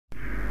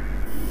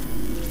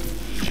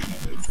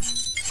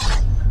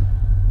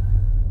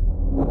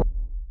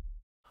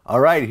All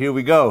right, here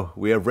we go.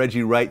 We have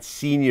Reggie Wright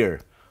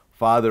Sr.,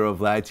 father of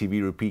Vlad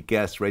TV repeat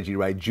guest Reggie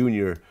Wright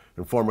Jr.,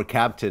 and former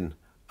captain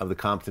of the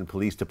Compton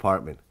Police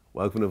Department.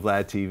 Welcome to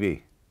Vlad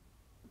TV.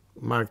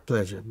 My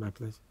pleasure, my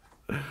pleasure.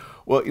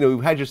 Well,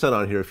 we've had your son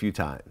on here a few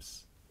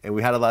times, and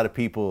we had a lot of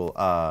people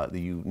that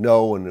you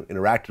know and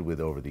interacted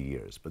with over the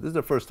years, but this is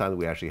the first time that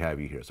we actually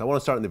have you here. So I want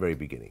to start in the very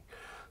beginning.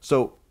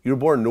 So you were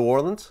born in New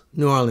Orleans?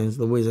 New Orleans,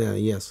 Louisiana,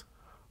 yes.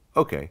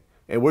 Okay.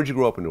 And where'd you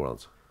grow up in New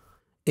Orleans?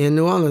 In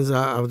New Orleans,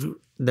 I was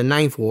the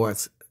 9th Ward.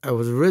 I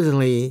was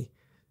originally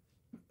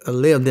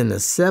lived in the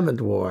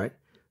 7th Ward.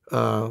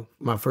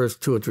 My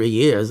first 2 or 3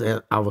 years,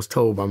 I was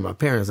told by my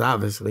parents,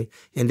 obviously.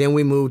 And then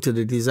we moved to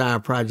the Desire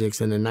Projects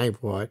in the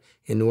 9th Ward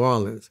in New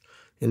Orleans.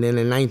 And then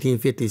in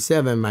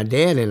 1957, my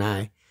dad and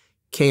I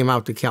came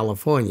out to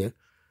California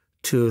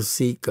to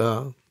seek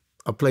a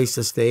place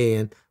to stay.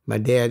 And my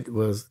dad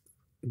was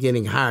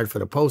getting hired for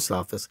the post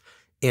office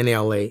in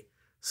L.A.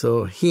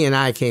 So he and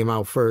I came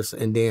out first,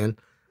 and then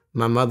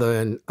my mother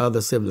and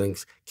other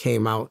siblings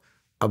came out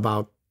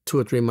about 2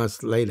 or 3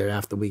 months later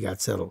after we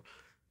got settled.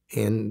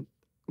 And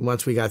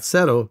once we got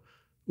settled,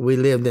 we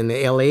lived in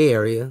the L.A.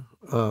 area,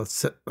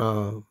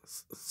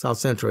 South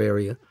Central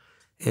area,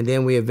 and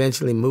then we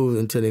eventually moved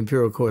into the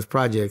Imperial Course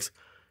Projects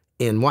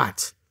in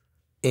Watts.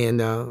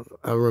 And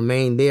I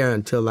remained there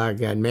until I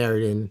got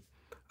married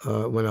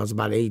when I was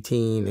about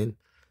 18 and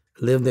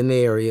lived in the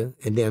area,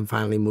 and then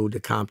finally moved to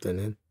Compton,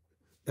 and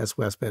that's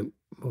where I spent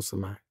most of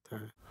my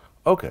time.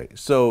 Okay,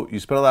 so you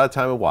spent a lot of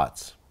time at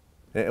Watts.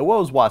 And what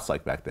was Watts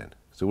like back then?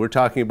 So we're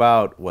talking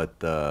about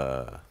what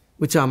the...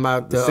 We're talking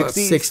about the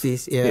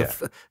 60s? Yeah.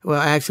 Well,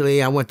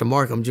 actually, I went to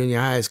Markham Junior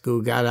High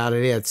School, got out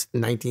of there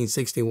in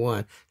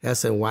 1961.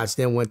 That's in Watts.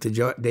 Then went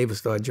to David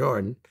Starr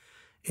Jordan,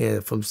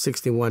 and from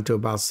 61 to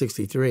about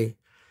 63.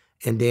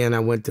 And then I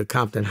went to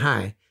Compton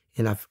High,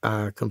 and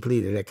I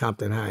completed at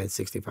Compton High in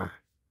 65.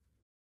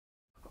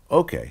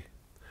 Okay.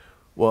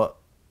 Well,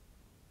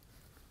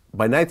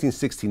 by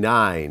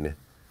 1969,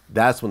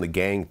 that's when the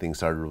gang thing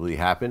started to really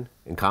happen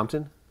in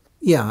Compton?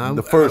 Yeah.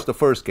 The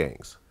first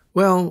gangs.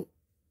 Well,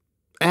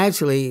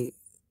 actually,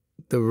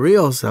 the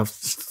real stuff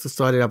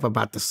started up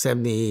about the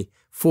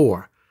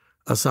 74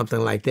 or something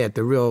like that,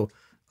 the real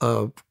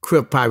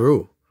Crip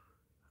Piru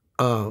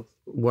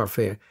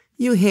warfare.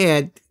 You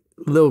had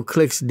little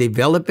cliques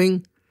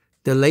developing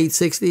the late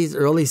 60s,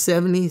 early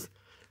 70s,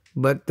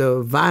 but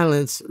the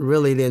violence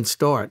really didn't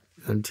start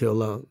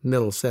until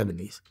middle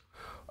 70s.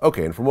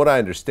 Okay, and from what I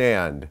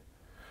understand,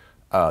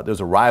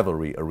 there's a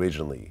rivalry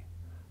originally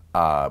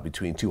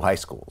between two high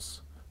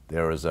schools.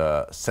 There was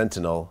a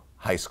Centennial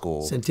High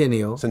School.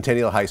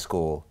 Centennial High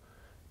School,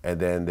 and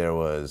then there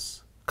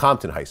was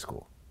Compton High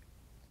School.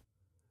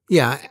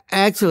 Yeah,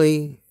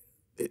 actually,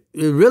 it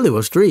really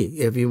was 3,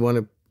 if you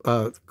want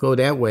to go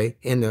that way,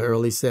 in the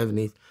early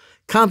 70s.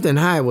 Compton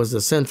High was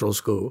the central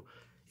school.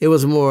 It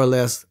was more or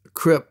less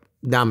Crip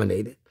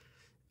dominated.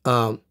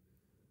 To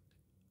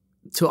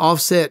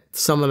offset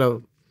some of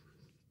the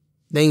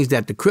things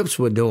that the Crips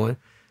were doing,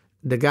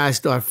 the guys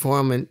started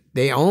forming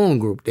their own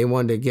group. They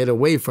wanted to get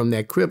away from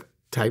that Crip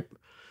type.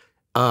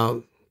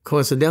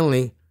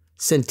 Coincidentally,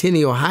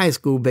 Centennial High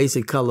School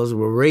basic colors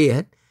were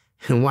red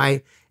and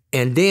white,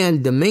 and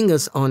then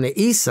Dominguez on the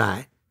east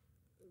side,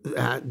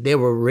 they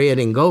were red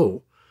and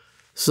gold.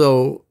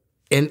 So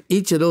in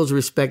each of those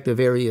respective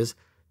areas,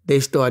 they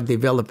started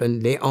developing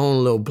their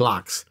own little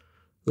blocks.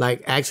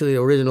 Like actually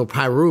the original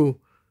Piru,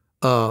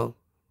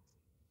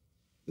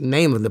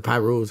 name of the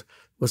Pirus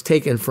was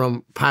taken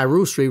from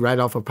Piru Street, right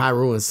off of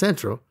Piru and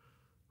Central,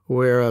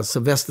 where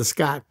Sylvester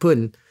Scott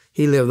Puddin,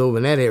 he lived over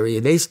in that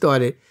area. They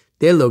started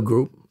their little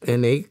group,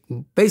 and they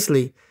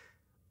basically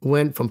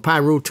went from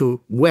Piru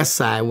to West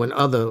Side when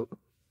other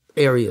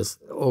areas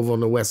over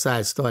on the West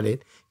Side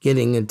started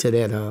getting into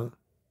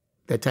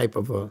that type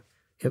of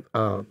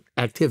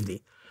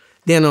activity.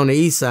 Then on the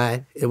East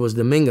Side, it was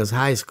Dominguez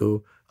High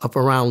School up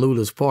around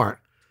Luders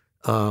Park.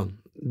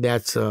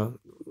 That's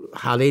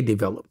how they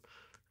developed.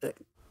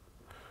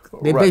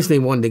 They basically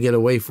wanted to get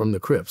away from the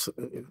Crips,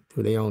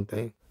 do their own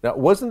thing. Now,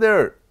 wasn't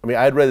there, I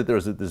had read that there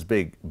was this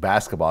big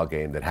basketball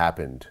game that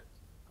happened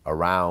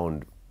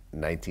around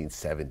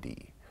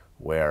 1970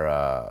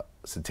 where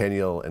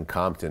Centennial and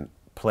Compton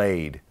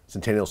played.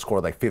 Centennial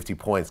scored like 50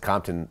 points.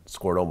 Compton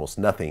scored almost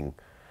nothing.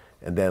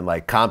 And then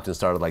like Compton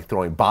started like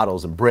throwing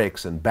bottles and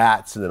bricks and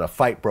bats, and then a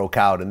fight broke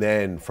out. And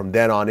then from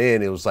then on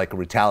in, it was like a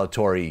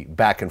retaliatory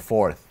back and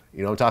forth.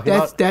 You know what I'm talking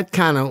about? That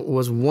kind of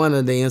was one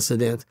of the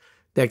incidents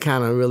that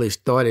kind of really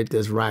started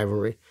this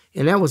rivalry.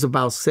 And that was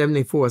about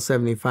 74,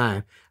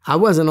 75. I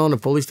wasn't on the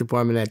police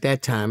department at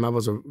that time. I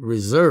was a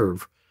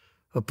reserve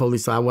of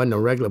police. I wasn't a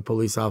regular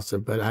police officer,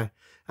 but I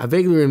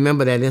vaguely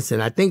remember that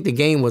incident. I think the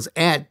game was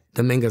at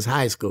Dominguez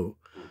High School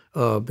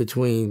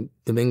between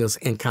Dominguez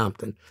and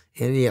Compton.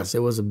 And yes, it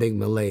was a big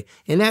melee.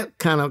 And that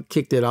kind of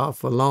kicked it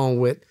off along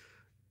with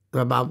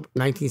about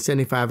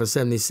 1975 or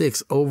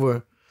 76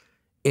 over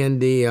in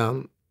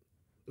the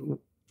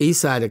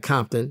east side of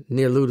Compton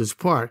near Luders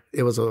Park.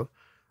 It was a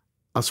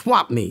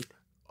swap meet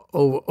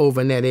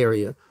over in that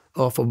area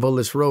off of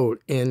Bullis Road,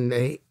 and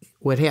they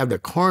would have the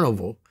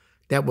carnival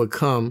that would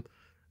come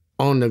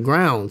on the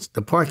grounds,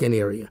 the parking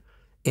area.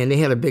 And they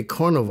had a big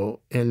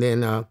carnival. And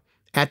then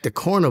at the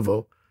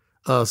carnival,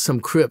 some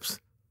Crips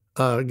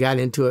got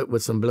into it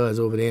with some Bloods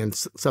over there, and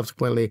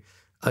subsequently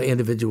an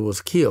individual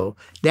was killed.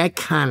 That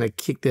kind of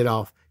kicked it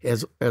off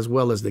as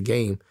well as the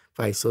game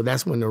fight. So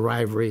that's when the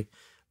rivalry,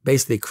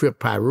 basically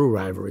Crip-Piru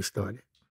rivalry started.